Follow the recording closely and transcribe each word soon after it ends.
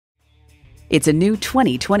It's a new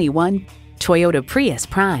 2021 Toyota Prius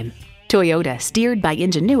Prime. Toyota, steered by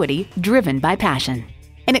ingenuity, driven by passion.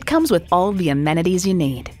 And it comes with all the amenities you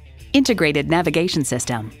need. Integrated navigation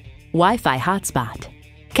system, Wi-Fi hotspot,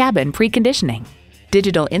 cabin preconditioning,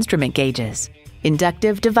 digital instrument gauges,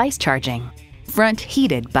 inductive device charging, front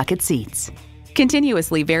heated bucket seats,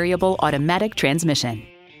 continuously variable automatic transmission,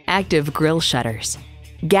 active grille shutters,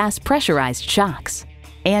 gas pressurized shocks,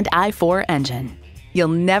 and i4 engine. You'll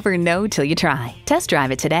never know till you try. Test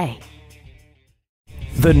drive it today.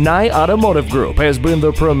 The Nye Automotive Group has been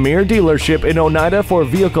the premier dealership in Oneida for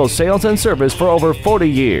vehicle sales and service for over 40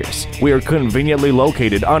 years. We are conveniently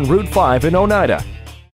located on Route 5 in Oneida.